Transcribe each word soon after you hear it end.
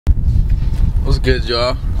What's good,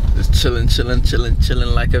 y'all? Just chilling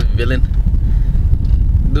like a villain.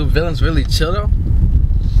 Do villains really chill though?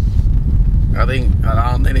 I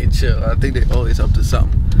don't think they chill. I think they always up to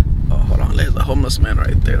something. Oh, hold on, there's a homeless man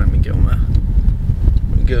right there. Let me give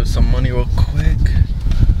him some money real quick.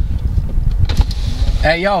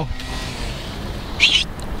 Hey yo.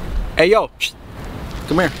 Hey yo.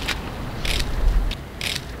 Come here.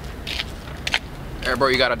 Hey bro,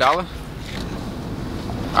 you got $1?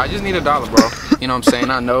 I just need $1, bro. You know what I'm saying?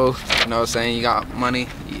 I know, you know what I'm saying, you got money.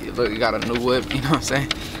 Look, you got a new whip, you know what I'm saying?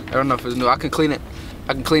 I don't know if it's new. I can clean it.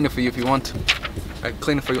 I can clean it for you if you want to. I can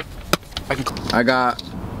clean it for you. I got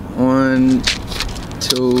 1,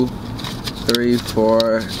 2, 3,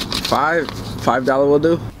 4, 5. $5 will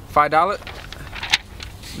do.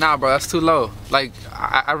 $5? Nah, bro, that's too low. Like,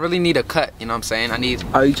 I really need a cut, you know what I'm saying? I need.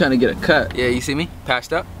 Oh, you trying to get a cut? Yeah, you see me?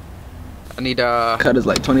 Patched up. I need cut is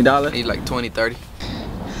like $20. I need like 20, 30.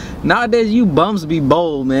 Nowadays, you bums be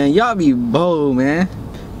bold, man. Y'all be bold, man.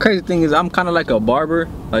 Crazy thing is, I'm kind of like a barber,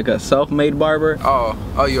 like a self-made barber.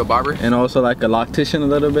 Oh, you a barber? And also like a loctician a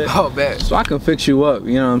little bit. Oh, bet. So I can fix you up,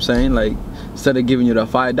 you know what I'm saying? Like, instead of giving you the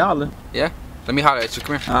 $5. Yeah? Let me holler at you.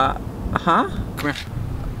 Come here. Huh? Come here.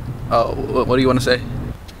 Oh, what do you want to say?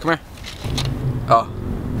 Come here. Oh.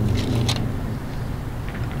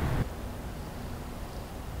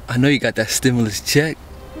 I know you got that stimulus check.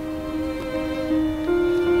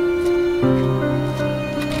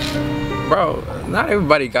 Bro, not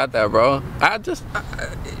everybody got that, bro.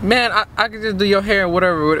 Man, I can just do your hair and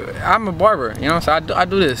whatever. I'm a barber, you know, so I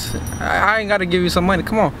do this. I ain't gotta give you some money.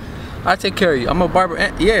 Come on, I take care of you. I'm a barber,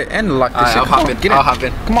 and lock this shit. I'll hop in. Get in. I'll hop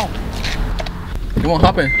in. Come on. Come on,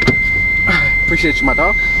 hop in. Appreciate you, my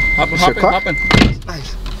dog. Hop in.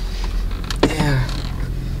 Nice.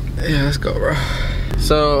 Yeah, let's go, bro.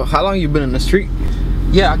 So, how long you been in the street?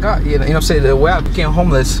 Yeah, I got, you know what I'm saying, the way I became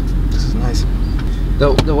homeless. This is nice.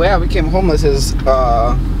 The way I became homeless is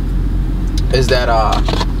that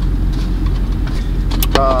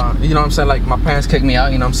you know what I'm saying, like my parents kicked me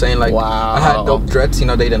out, you know what I'm saying, like wow. I had dope dreads, you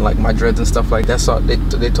know, they didn't like my dreads and stuff like that, so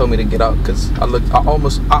they told me to get out because I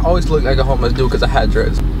always looked like a homeless dude because I had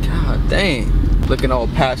dreads. God dang, looking all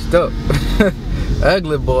patched up.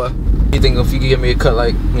 Ugly boy. You think if you could give me a cut,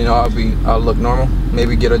 like, you know, I'll look normal,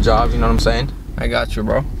 maybe get a job, you know what I'm saying? I got you,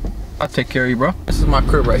 bro. I'll take care of you, bro. This is my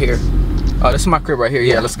crib right here. Oh, this is my crib right here.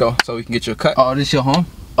 Yeah, let's go. So we can get you a cut. Oh, this is your home?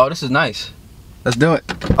 Oh, this is nice. Let's do it.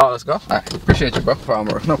 Oh, let's go. All right. Appreciate you, bro. No problem,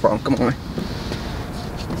 bro. No problem. Come on, man.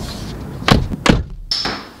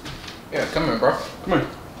 Yeah, come here, bro. Come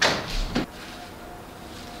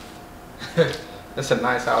here. That's a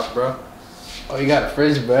nice house, bro. Oh, you got a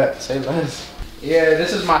fridge, bro. Say less. Yeah,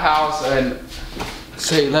 this is my house, and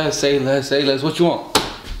say less. What you want?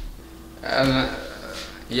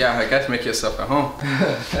 Yeah, I guess make yourself at home.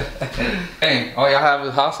 Hey, all y'all have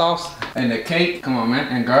is hot sauce and the cake. Come on, man,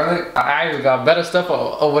 and garlic. I even got better stuff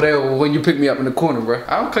over there when you pick me up in the corner, bro.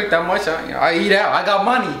 I don't cook that much. I eat out. I got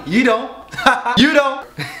money. You don't. You don't.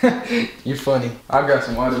 You funny. I'll grab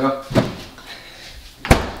some water though.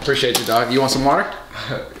 Appreciate you, dog. You want some water?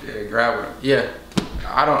 Yeah, grab it. Yeah.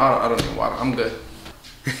 I don't need water. I'm good.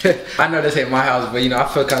 I know this ain't my house, but you know I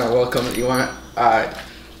feel kind of welcome. You want? Alright.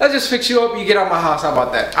 Let's just fix you up. You get out my house. How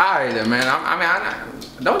about that? Alright then, man. I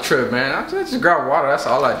don't trip, man. I just grab water. That's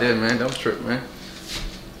all I did, man. Don't trip, man.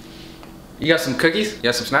 You got some cookies? You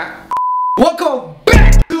got some snack? Welcome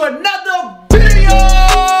back to another video.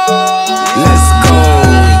 Let's go.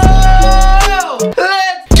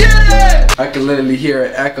 Let's get it. I can literally hear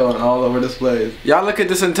it echoing all over this place. Y'all look at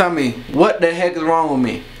this and tell me what the heck is wrong with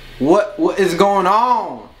me? What is going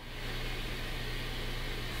on?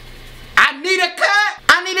 I need a cut.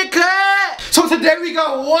 So today we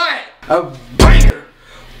got what? A banger.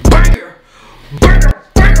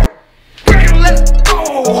 Let's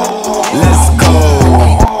go.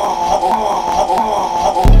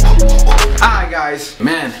 Alright guys,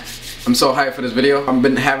 man, I'm so hyped for this video. I've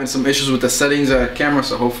been having some issues with the settings of the camera,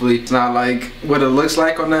 so hopefully it's not like what it looks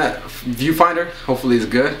like on that viewfinder. Hopefully it's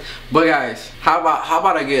good. But guys, how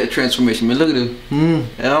about I get a transformation? Man, look at this.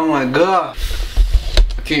 Oh my god.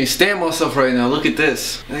 I can't stand myself right now. Look at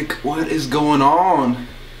this. Like, what is going on?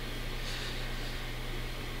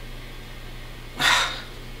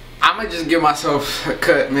 I'ma just give myself a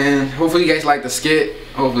cut, man. Hopefully you guys like the skit.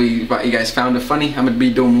 Hopefully you guys found it funny. I'm gonna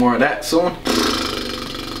be doing more of that soon.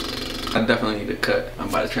 I definitely need a cut. I'm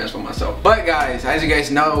about to transform myself. But guys, as you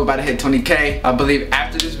guys know, we're about to hit 20K. I believe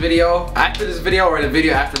after this video or the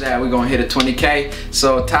video after that, we're gonna hit a 20K.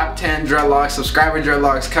 So top 10 Dreadlocks, subscriber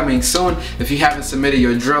Dreadlocks coming soon. If you haven't submitted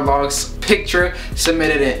your Dreadlocks picture, submit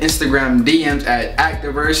it in Instagram DMs at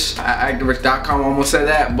Activerse, Activerse.com. Almost said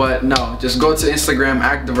that, but no, just go to Instagram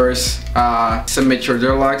Activerse, submit your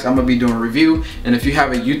Dreadlocks. I'm gonna be doing a review. And if you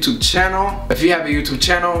have a YouTube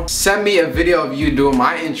channel, send me a video of you doing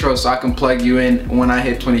my intro so I can plug you in when I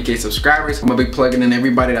hit 20K subscribers. I'm gonna be plugging in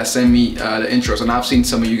everybody that send me the intros, and I've seen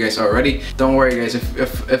some of you guys already. Don't worry guys,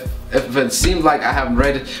 if it seems like I haven't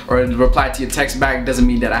read it or replied to your text back, doesn't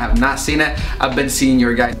mean that I have not seen it. I've been seeing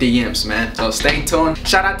your guys' DMs, man. So stay tuned.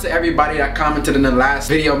 Shout out to everybody that commented in the last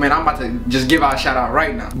video, man. I'm about to just give out a shout out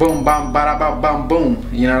right now. Boom, bam, bada, bam, bam, boom.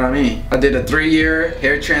 You know what I mean? I did a 3-year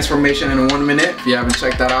hair transformation in 1 minute. If you haven't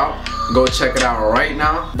checked that out, go check it out right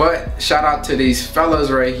now. But shout out to these fellas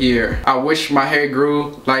right here. I wish my hair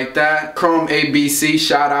grew like that. Chrome ABC,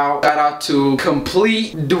 shout out. Shout out to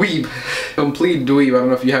Complete Dweeb. Complete Dweeb. I don't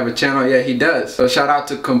know if you have a channel. Yeah, he does. So shout out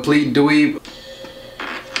to Complete Dweeb.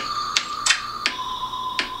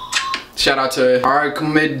 Shout out to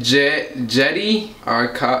Arkham Jetty.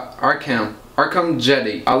 Arkham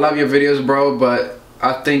Jetty. I love your videos, bro, but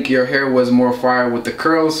I think your hair was more fire with the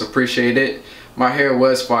curls. Appreciate it. My hair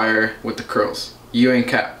was fire with the curls. You ain't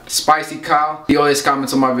cap. Spicy Kyle, he always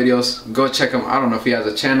comments on my videos. Go check him. I don't know if he has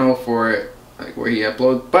a channel for it, like where he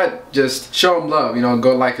uploads, but just show him love, you know,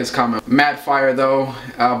 go like his comment. Mad fire though,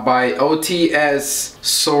 by OTS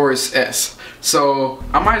Source S. So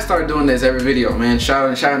I might start doing this every video, man.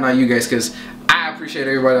 Shout out you guys, because I appreciate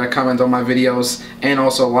everybody that comments on my videos and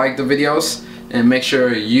also like the videos. And make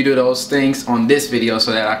sure you do those things on this video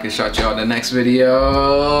so that I can shout you out the next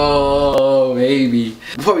video, baby.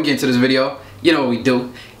 Before we get into this video, you know what we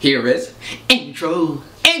do. Here is intro.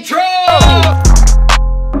 Intro!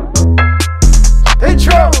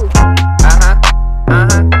 Intro!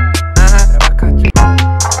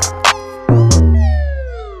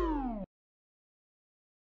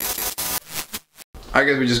 I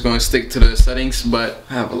guess we're just going to stick to the settings, but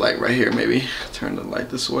I have a light right here. Maybe turn the light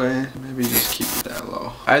this way. Maybe just keep it that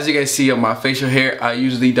low. As you guys see on my facial hair, I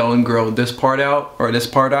usually don't grow this part out or this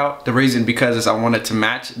part out. The reason because is I want it to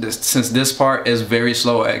match this. Since this part is very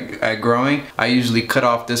slow at growing, I usually cut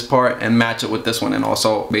off this part and match it with this one, and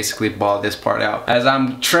also basically ball this part out. As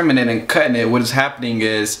I'm trimming it and cutting it, what is happening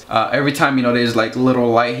is every time, you know, there's like little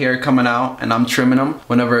light hair coming out and I'm trimming them,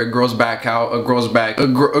 whenever it grows back out, it grows back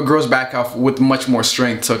out with much more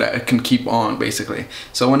strength so that it can keep on, basically.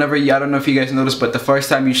 So whenever I don't know if you guys noticed, but the first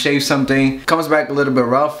time you shave something, it comes back a little bit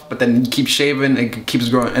rough, but then you keep shaving, it keeps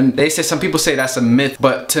growing. And they say, some people say that's a myth,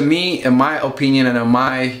 but to me, in my opinion and in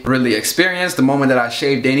my really experience, the moment that I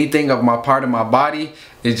shaved anything of my part of my body,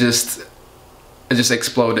 it just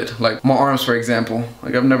exploded. Like my arms, for example,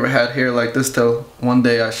 like I've never had hair like this till one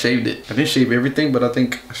day I shaved it. I didn't shave everything, but I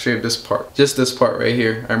think I shaved this part, just this part right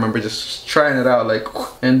here. I remember just trying it out, like,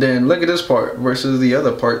 and then look at this part versus the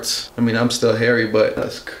other parts. I mean, I'm still hairy, but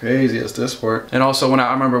that's crazy as this part. And also when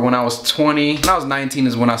I remember when I was 20, when I was 19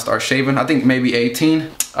 is when I started shaving. I think maybe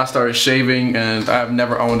 18 I started shaving, and I've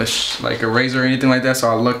never owned a razor or anything like that, so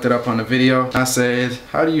I looked it up on the video. I said,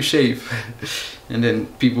 how do you shave? And then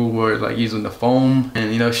people were like using the foam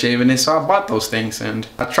and, you know, shaving it. So I bought those things and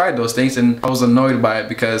I tried those things, and I was annoyed by it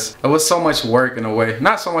because it was so much work in a way.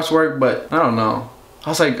 Not so much work, but I don't know. I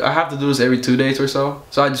was like, I have to do this every 2 days or so.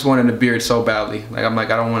 So I just wanted a beard so badly. Like, I'm like,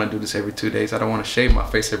 I don't want to do this every 2 days. I don't want to shave my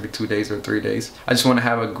face every 2 days or 3 days. I just want to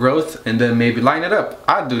have a growth and then maybe line it up.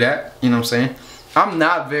 I'd do that, you know what I'm saying? I'm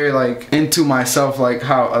not very like into myself like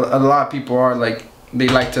how a lot of people are. Like, they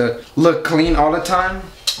like to look clean all the time,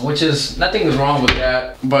 which is, nothing is wrong with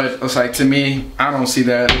that, but it's like, to me, I don't see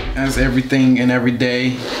that as everything and everyday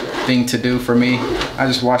thing to do for me. I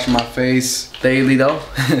just wash my face daily though.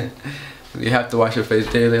 You have to wash your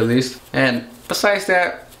face daily at least. And besides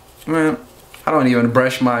that, man, I don't even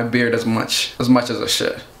brush my beard as much as I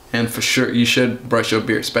should. And for sure, you should brush your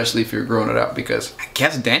beard, especially if you're growing it out, because I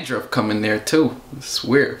guess dandruff come in there too. It's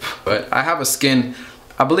weird. But I have a skin,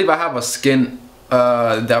 I believe I have a skin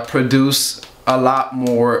that produce a lot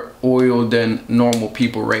more oil than normal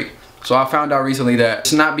people rate. So I found out recently that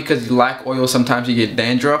it's not because you lack oil sometimes you get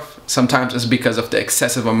dandruff. Sometimes it's because of the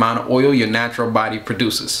excessive amount of oil your natural body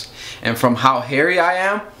produces. And from how hairy I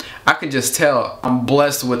am, I can just tell I'm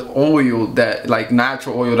blessed with oil, that like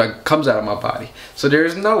natural oil that comes out of my body. So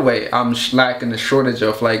there's no way I'm lacking the shortage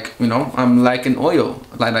of, like, you know, I'm lacking oil,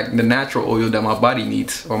 like the natural oil that my body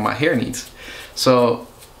needs or my hair needs. So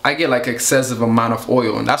I get like excessive amount of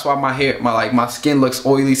oil, and that's why my hair, my skin looks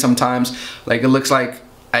oily sometimes. Like, it looks like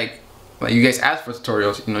you guys ask for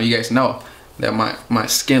tutorials, you know, you guys know that my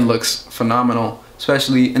skin looks phenomenal,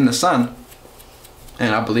 especially in the sun.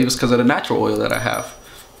 And I believe it's because of the natural oil that I have.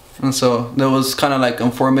 And so that was kind of like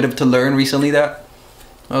informative to learn recently, that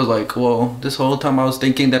I was like, well, this whole time I was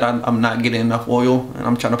thinking that I'm not getting enough oil and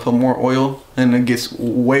I'm trying to put more oil and it gets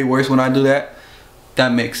way worse when I do that.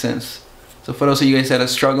 That makes sense. So for those of you guys that are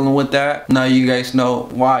struggling with that, now you guys know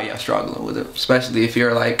why you're struggling with it. Especially if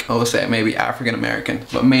you're like, I would say maybe African American,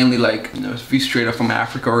 but mainly like, you know, if you straight up from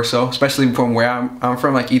Africa or so, especially from where I'm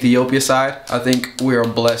from, like Ethiopia side, I think we are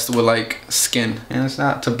blessed with like skin. And it's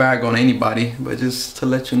not to bag on anybody, but just to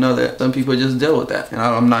let you know that some people just deal with that. And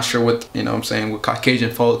I'm not sure what, you know what I'm saying, with Caucasian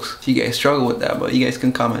folks, if you guys struggle with that, but you guys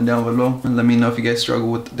can comment down below and let me know if you guys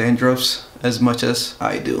struggle with dandruffs as much as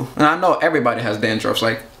I do. And I know everybody has dandruffs,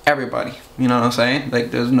 like everybody, you know what I'm saying? Like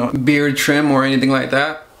there's no beard trim or anything like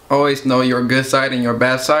that. Always know your good side and your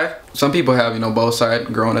bad side. Some people have, you know, both sides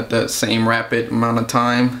growing at the same rapid amount of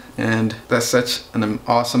time, and that's such an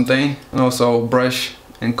awesome thing. And also brush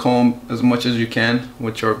and comb as much as you can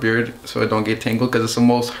with your beard so it don't get tangled, because it's the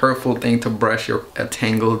most hurtful thing to brush a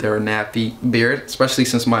tangled or nappy beard, especially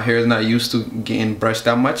since my hair is not used to getting brushed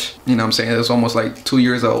that much. You know what I'm saying? It's almost like 2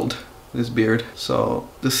 years old, this beard. So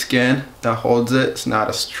the skin that holds it's not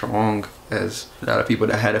as strong as a lot of people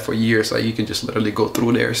that had it for years. Like you can just literally go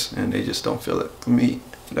through theirs and they just don't feel it. For me,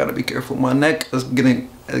 I gotta be careful. My neck is getting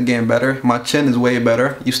better. My chin is way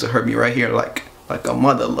better. It used to hurt me right here like a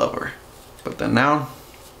mother lover, but then now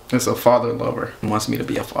it's a father lover. He wants me to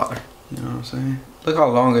be a father. You know what I'm saying? Look how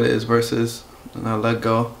long it is versus when I let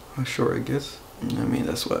go, how short it gets. I mean,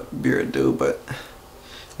 that's what beard do, but.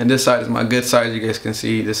 And this side is my good side. You guys can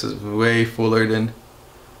see this is way fuller than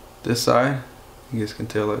this side. You guys can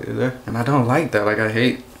tell right there. And I don't like that. Like I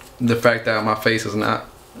hate the fact that my face is not,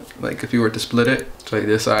 like if you were to split it, it's like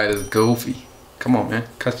this side is goofy. Come on, man,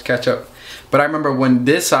 catch up. But I remember when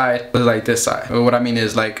this side was like this side. What I mean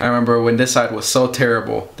is, like, I remember when this side was so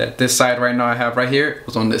terrible that this side right now I have right here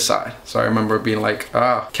was on this side. So I remember being like,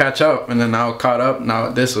 catch up. And then now caught up. Now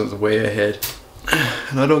this was way ahead.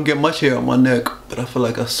 And I don't get much hair on my neck, but I feel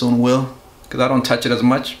like I soon will, because I don't touch it as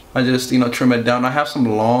much. I just, you know, trim it down. I have some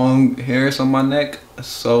long hairs on my neck. It's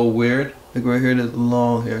so weird. Like right here, there's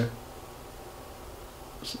long hair.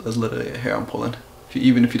 That's literally a hair I'm pulling.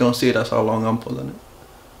 Even if you don't see it, that's how long I'm pulling it.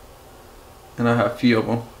 And I have a few of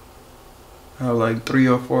them. I have like 3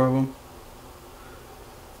 or 4 of them.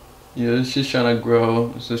 Yeah, it's just trying to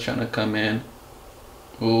grow. It's just trying to come in.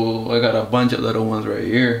 Oh, I got a bunch of little ones right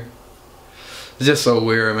here. It's just so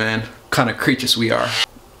weird, man. Kind of creatures we are.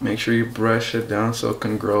 Make sure you brush it down so it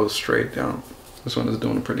can grow straight down. This one is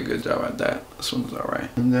doing a pretty good job at that. This one's alright.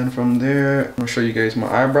 And then from there, I'm gonna show you guys my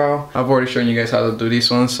eyebrow. I've already shown you guys how to do these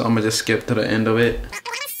ones, so I'm gonna just skip to the end of it.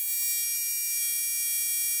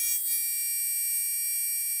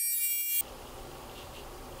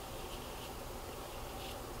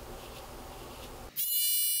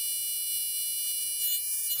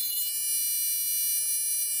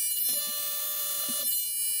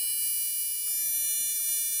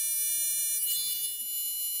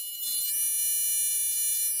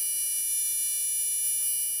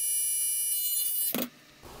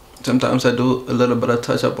 Sometimes I do a little bit of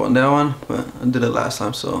touch up on that one, but I did it last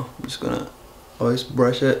time, so I'm just gonna always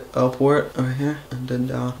brush it upward right here and then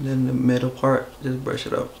down. And then the middle part, just brush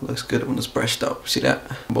it up. Looks good when it's brushed up. See that?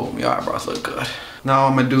 Boom, your eyebrows look good. Now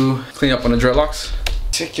I'm gonna clean up on the dreadlocks.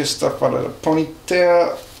 Take your stuff out of the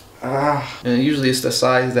ponytail. And usually it's the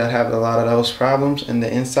sides that have a lot of those problems, and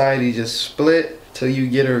the inside you just split till you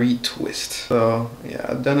get a retwist. So yeah,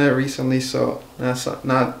 I've done it recently, so that's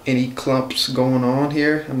not any clumps going on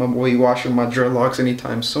here. I'm gonna be washing my dreadlocks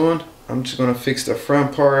anytime soon. I'm just gonna fix the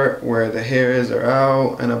front part where the hairs are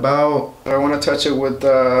out and about. I want to touch it with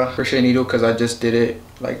the crochet needle because I just did it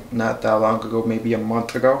like not that long ago, maybe a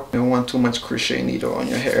month ago. You don't want too much crochet needle on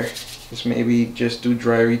your hair. Just maybe just do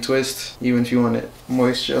dry retwist. Even if you want it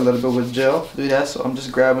moisture a little bit with gel, do that. So I'm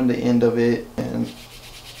just grabbing the end of it and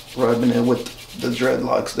rubbing it with the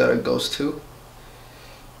dreadlocks that it goes to,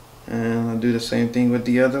 and I'll do the same thing with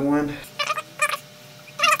the other one.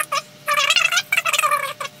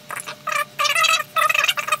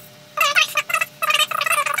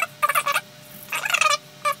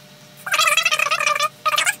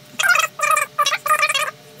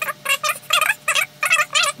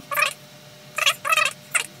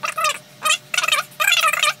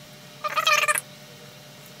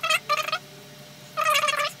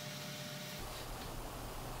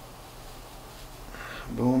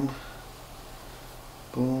 Boom,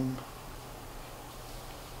 boom.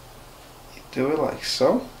 You do it like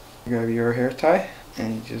so. You grab your hair tie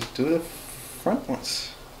and you just do the front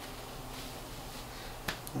ones.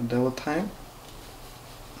 And double time.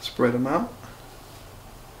 Spread them out.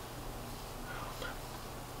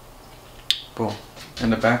 Boom.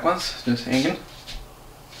 And the back ones just hanging.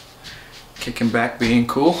 Kicking back, being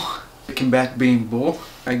cool. Kicking back, being bull.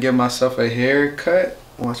 I give myself a haircut.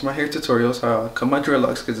 Watch my hair tutorials. I'll cut my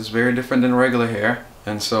dreadlocks because it's very different than regular hair.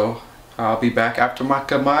 And so I'll be back after I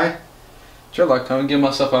cut my dreadlock. I'm gonna give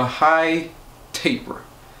myself a high taper.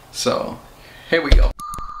 So here we go.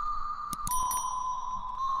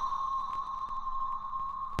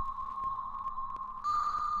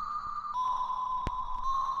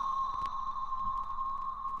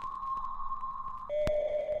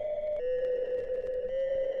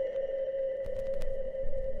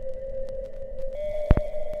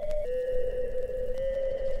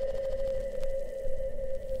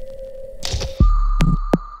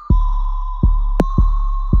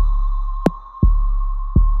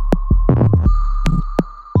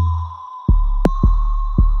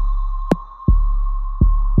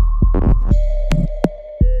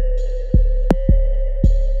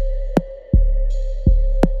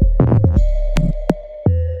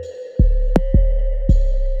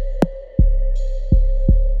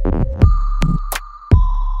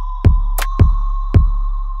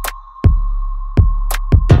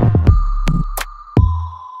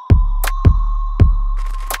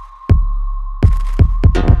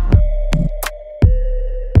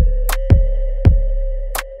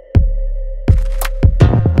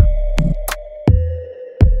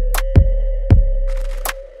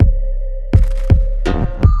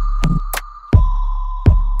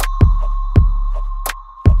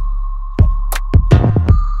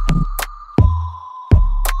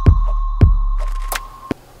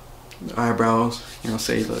 Eyebrows, you know,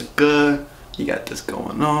 say you look good. You got this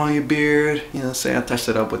going on your beard, you know, say I touched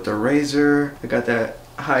it up with the razor. I got that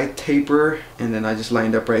high taper, and then I just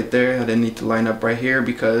lined up right there. I didn't need to line up right here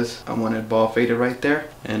because I wanted ball faded right there.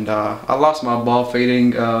 And I lost my ball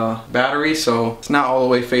fading battery, so it's not all the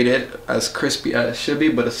way faded as crispy as it should be,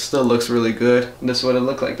 but it still looks really good. And this is what it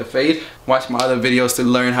looked like, the fade. Watch my other videos to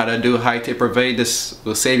learn how to do a high taper fade. This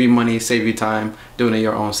will save you money, save you time doing it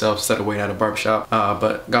your own self instead of waiting at a barbershop.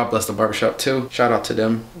 But God bless the barbershop too. Shout out to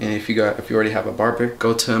them. And if you already have a barber,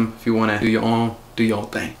 go to him. If you want to do your own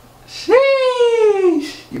thing.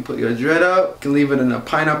 You put your dread up, you can leave it in a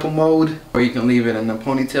pineapple mode, or you can leave it in a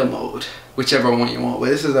ponytail mode, whichever one you want. But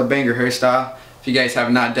this is a banger hairstyle. If you guys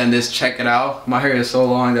have not done this, check it out. My hair is so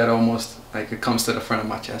long that almost like it comes to the front of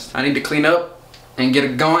my chest. I need to clean up and get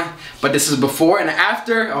it going, but this is before and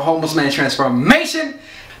after a homeless man transformation.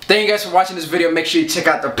 Thank you guys for watching this video. Make sure you check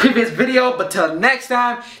out the previous video, but till next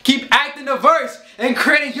time, keep acting the verse and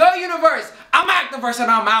creating your universe. I'm Activerse and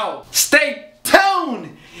I'm out. Stay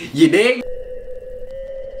tuned, you dig?